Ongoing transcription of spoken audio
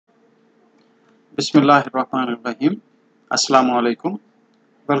Bismillahirrahmanirrahim. Assalamu alaikum.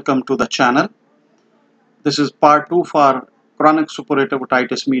 Welcome to the channel. This is part 2 for chronic suppurative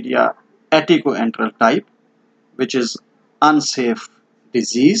otitis media atticoantral type, which is unsafe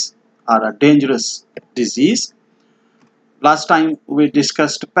disease or a dangerous disease. Last time we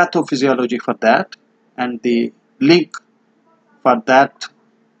discussed pathophysiology for that, and the link for that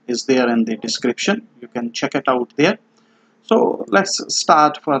is there in the description. You can check it out there. So let's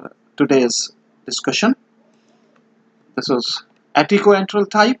start for today's discussion. This is atticoantral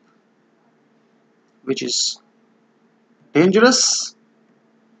type, which is dangerous.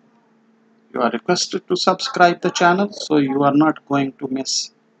 You are requested to subscribe the channel so you are not going to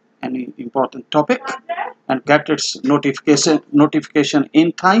miss any important topic and get its notification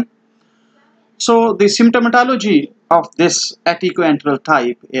in time. So the symptomatology of this atticoantral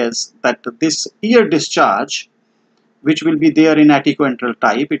type is that this ear discharge, which will be there in atticoantral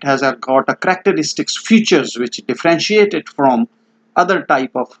type, it has got a characteristics features which differentiate it from other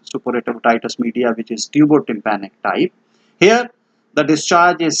type of suppurative otitis media, which is tubotympanic type. Here the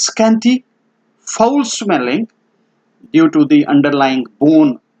discharge is scanty, foul smelling due to the underlying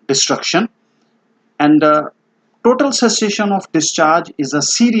bone destruction, and total cessation of discharge is a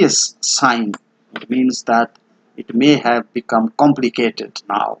serious sign. It means that it may have become complicated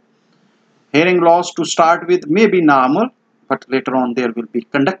now. Hearing loss to start with may be normal, but later on there will be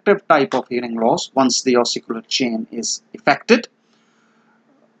conductive type of hearing loss once the ossicular chain is affected.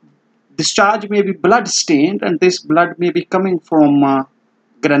 Discharge may be blood stained, and this blood may be coming from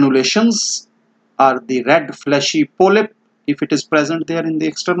granulations or the red fleshy polyp if it is present there in the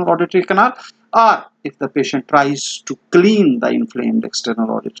external auditory canal, or if the patient tries to clean the inflamed external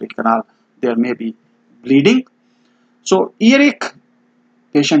auditory canal, there may be bleeding. So earache,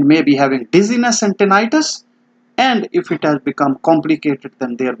 patient may be having dizziness and tinnitus, and if it has become complicated,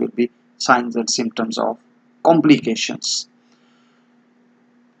 then there will be signs and symptoms of complications.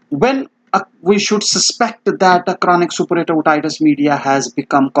 When we should suspect that a chronic suppurative otitis media has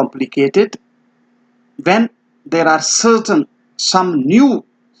become complicated, when there are some new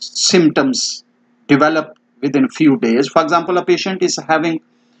symptoms develop within few days. For example, a patient is having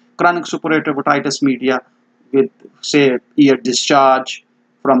chronic suppurative otitis media with, say, ear discharge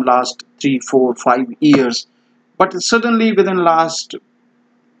from last 3, 4, 5 years, but suddenly within last,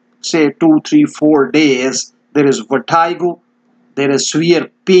 say, 2, 3, 4 days, there is vertigo, there is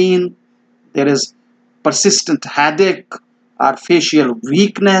severe pain, there is persistent headache or facial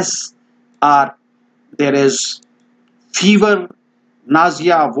weakness, or there is fever,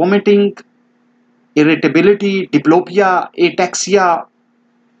 nausea, vomiting, irritability, diplopia, ataxia,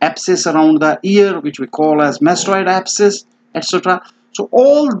 abscess around the ear, which we call as mastoid abscess, etc. So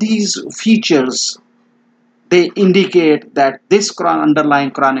all these features, they indicate that this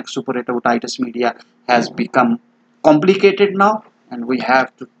underlying chronic suppurative otitis media has become complicated now, and we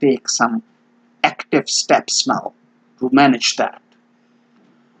have to take some active steps now to manage that.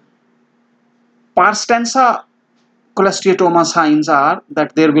 TENSA CHOLESTEATOMA signs are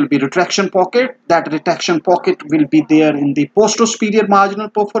that there will be retraction pocket. That retraction pocket will be there in the posterior marginal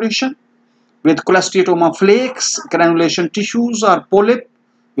perforation with CHOLESTEATOMA flakes, granulation tissues or polyp,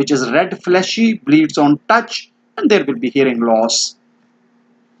 which is red fleshy, bleeds on touch, and there will be hearing loss.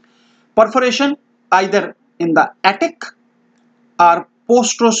 Perforation either in the attic or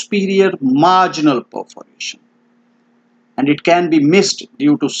posterior marginal perforation, and it can be missed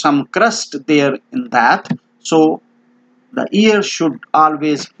due to some crust there in that. So the ear should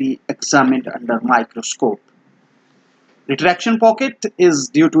always be examined under microscope. Retraction pocket is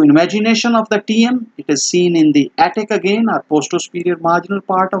due to invagination of the TM. It is seen in the attic again, or posterior marginal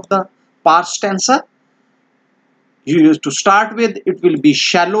part of the pars tensa. To start with, it will be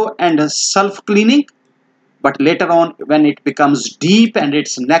shallow and self-cleaning, but later on, when it becomes deep and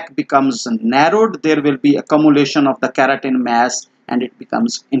its neck becomes narrowed, there will be accumulation of the keratin mass and it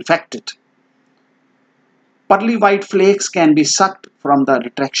becomes infected. Pearly white flakes can be sucked from the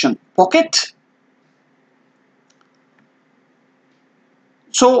retraction pocket.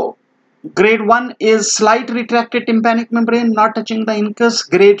 So grade 1 is slight retracted tympanic membrane not touching the incus.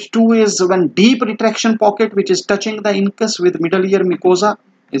 Grade 2 is when deep retraction pocket which is touching the incus with middle ear mucosa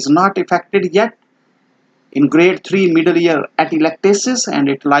is not affected yet. In grade 3, middle ear atelectasis, and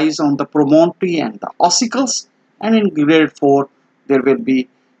it lies on the promontory and the ossicles. And in grade 4, there will be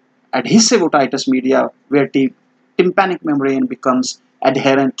adhesive otitis media where the tympanic membrane becomes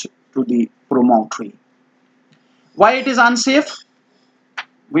adherent to the promontory. Why it is unsafe?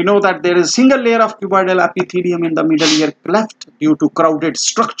 We know that there is single layer of cuboidal epithelium in the middle ear cleft due to crowded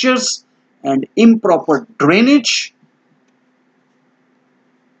structures and improper drainage.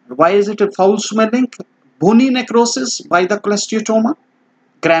 why is it a foul smelling? Bony necrosis by the cholesteatoma,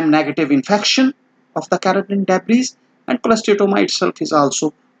 gram-negative infection of the keratin debris, and cholesteatoma itself is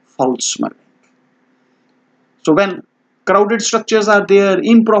also foul smelling. So when crowded structures are there,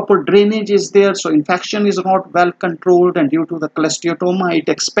 improper drainage is there, so infection is not well controlled, and due to the cholesteatoma it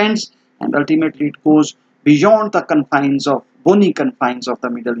expands and ultimately it goes beyond the confines of bony confines of the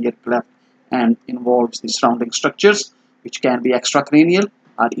middle ear cleft and involves the surrounding structures, which can be extracranial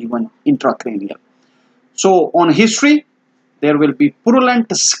or even intracranial. So on history, there will be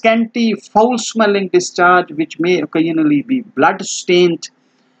purulent, scanty, foul-smelling discharge which may occasionally be blood-stained.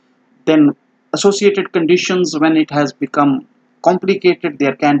 Then associated conditions, when it has become complicated,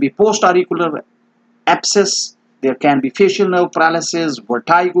 there can be post-auricular abscess, there can be facial nerve paralysis,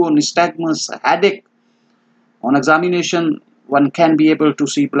 vertigo, nystagmus, headache. On examination, one can be able to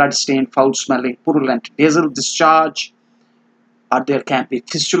see blood-stained, foul-smelling, purulent nasal discharge, or there can be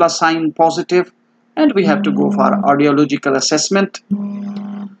fistula sign positive, and we have to go for audiological assessment.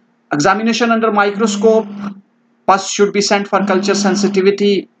 Examination under microscope, pus should be sent for culture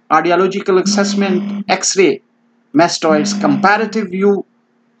sensitivity, audiological assessment, X-ray, mastoids, comparative view,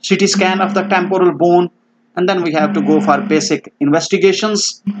 CT scan of the temporal bone, and then we have to go for basic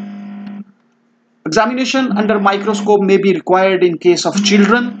investigations. Examination under microscope may be required in case of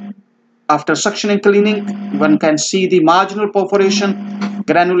children. After suctioning cleaning, one can see the marginal perforation,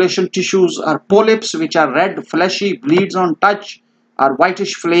 granulation tissues or polyps which are red, fleshy, bleeds on touch, or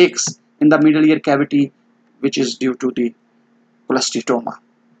whitish flakes in the middle ear cavity, which is due to the cholesteatoma.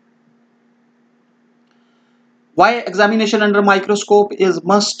 Why examination under microscope is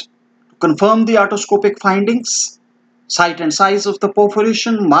must to confirm the otoscopic findings, site and size of the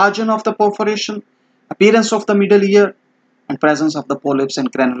perforation, margin of the perforation, appearance of the middle ear, and presence of the polyps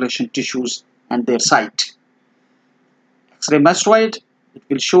and granulation tissues and their site. X-ray mastoid, it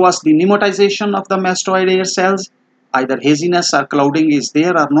will show us the pneumatization of the mastoid air cells, either haziness or clouding is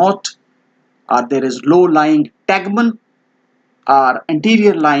there or not, or there is low-lying tegmen or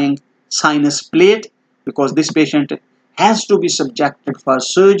anterior-lying sinus plate, because this patient has to be subjected for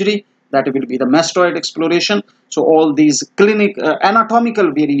surgery. That will be the mastoid exploration. So all these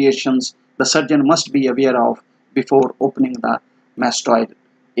anatomical variations the surgeon must be aware of before opening the mastoid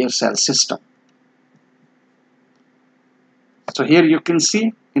air cell system. So here you can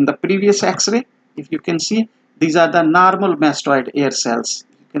see in the previous X-ray, if you can see, these are the normal mastoid air cells.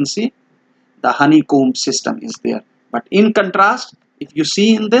 You can see the honeycomb system is there. But in contrast, if you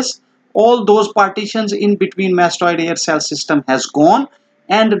see in this, all those partitions in between mastoid air cell system has gone,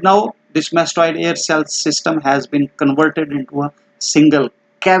 and now this mastoid air cell system has been converted into a single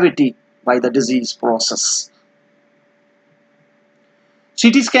cavity by the disease process.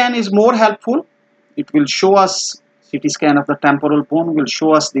 CT scan is more helpful. It will show us, CT scan of the temporal bone will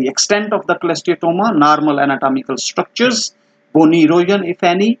show us the extent of the cholesteatoma, normal anatomical structures, bony erosion if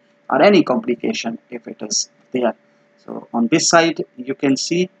any, or any complication if it is there. So on this side you can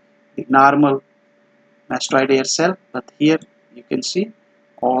see the normal mastoid air cell, but here you can see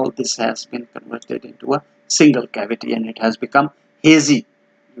all this has been converted into a single cavity and it has become hazy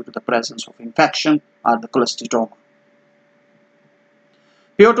due to the presence of infection or the cholesteatoma.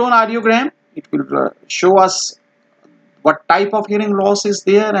 Pure tone audiogram, it will show us what type of hearing loss is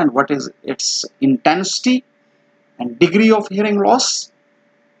there and what is its intensity and degree of hearing loss.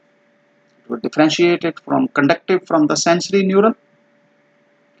 It will differentiate it from conductive from the sensory neural.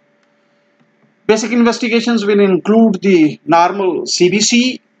 Basic investigations will include the normal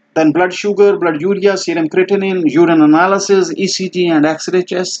CBC, then blood sugar, blood urea, serum creatinine, urine analysis, ECG and X-ray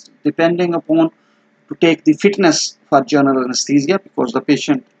test, depending upon to take the fitness for general anesthesia, because the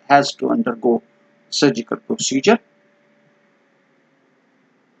patient has to undergo surgical procedure.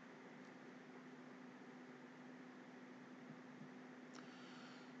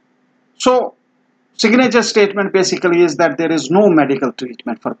 So signature statement basically is that there is no medical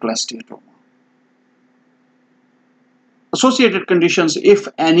treatment for cholesteatoma. Associated conditions, if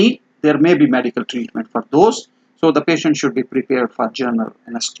any, there may be medical treatment for those, so the patient should be prepared for general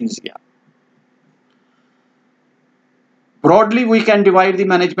anesthesia. Broadly, we can divide the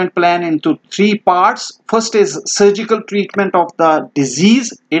management plan into three parts. First is surgical treatment of the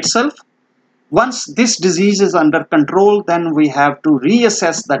disease itself. Once this disease is under control, then we have to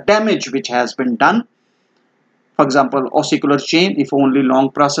reassess the damage which has been done. For example, ossicular chain, if only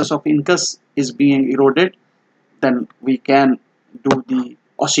long process of incus is being eroded, then we can do the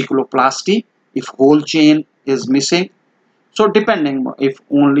ossiculoplasty if whole chain is missing. So depending, if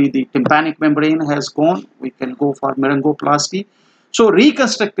only the tympanic membrane has gone, we can go for laryngoplasty. So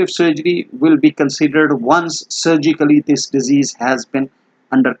reconstructive surgery will be considered once surgically this disease has been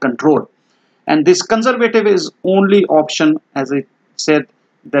under control. And this conservative is only option, as I said,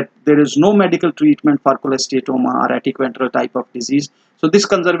 that there is no medical treatment for cholesteatoma or atticoantral type of disease. So this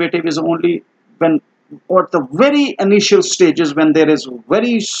conservative is only when, or the very initial stages, when there is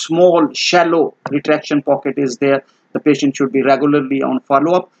very small shallow retraction pocket is there, the patient should be regularly on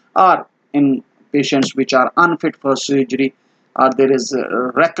follow-up, or in patients which are unfit for surgery, or there is a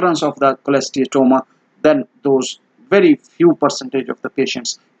recurrence of the cholesteatoma, then those very few percentage of the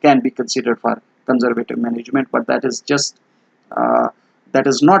patients can be considered for conservative management, but that is just that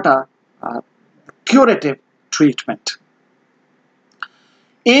is not a curative treatment.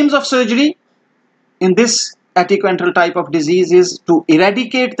 Aims of surgery in this atticoantral type of disease is to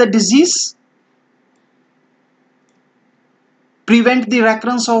eradicate the disease, prevent the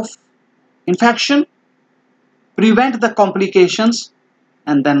recurrence of infection, prevent the complications,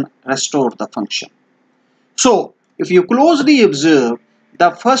 and then restore the function. So if you closely observe,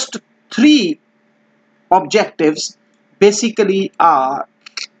 the first three objectives basically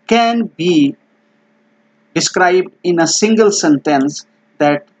can be described in a single sentence,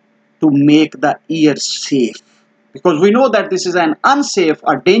 that to make the ear safe, because we know that this is an unsafe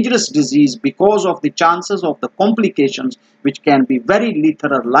or dangerous disease because of the chances of the complications which can be very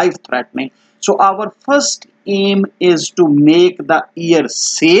lethal or life-threatening. So our first aim is to make the ear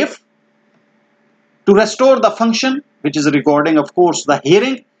safe, to restore the function, which is regarding, of course, the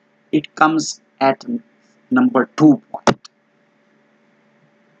hearing. It comes at number 2 point.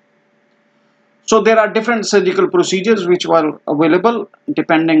 So there are different surgical procedures which were available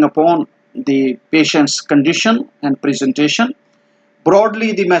depending upon the patient's condition and presentation.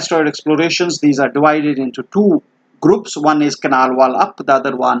 Broadly, the mastoid explorations, these are divided into 2 groups. One is canal wall up, the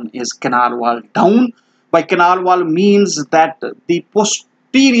other one is canal wall down. By canal wall means that the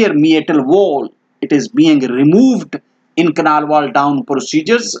posterior meatal wall, it is being removed in canal wall down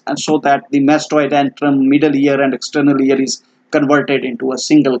procedures, and so that the mastoid antrum, middle ear and external ear is converted into a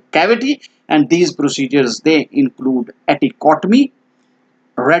single cavity. And these procedures, they include atticotomy,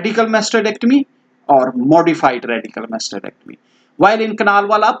 radical mastectomy, or modified radical mastectomy. While in canal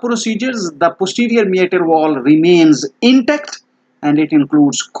wall up procedures, the posterior meatal wall remains intact, and it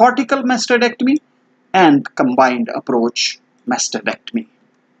includes cortical mastectomy and combined approach mastectomy.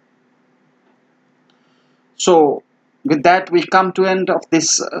 So with that, we come to end of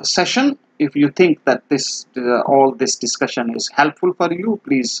this session. If you think that all this discussion is helpful for you,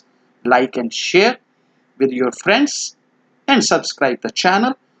 please like and share with your friends and subscribe the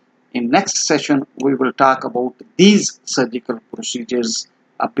channel. In next session, we will talk about these surgical procedures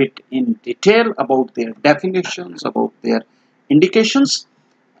a bit in detail, about their definitions, about their indications.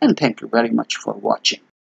 And thank you very much for watching.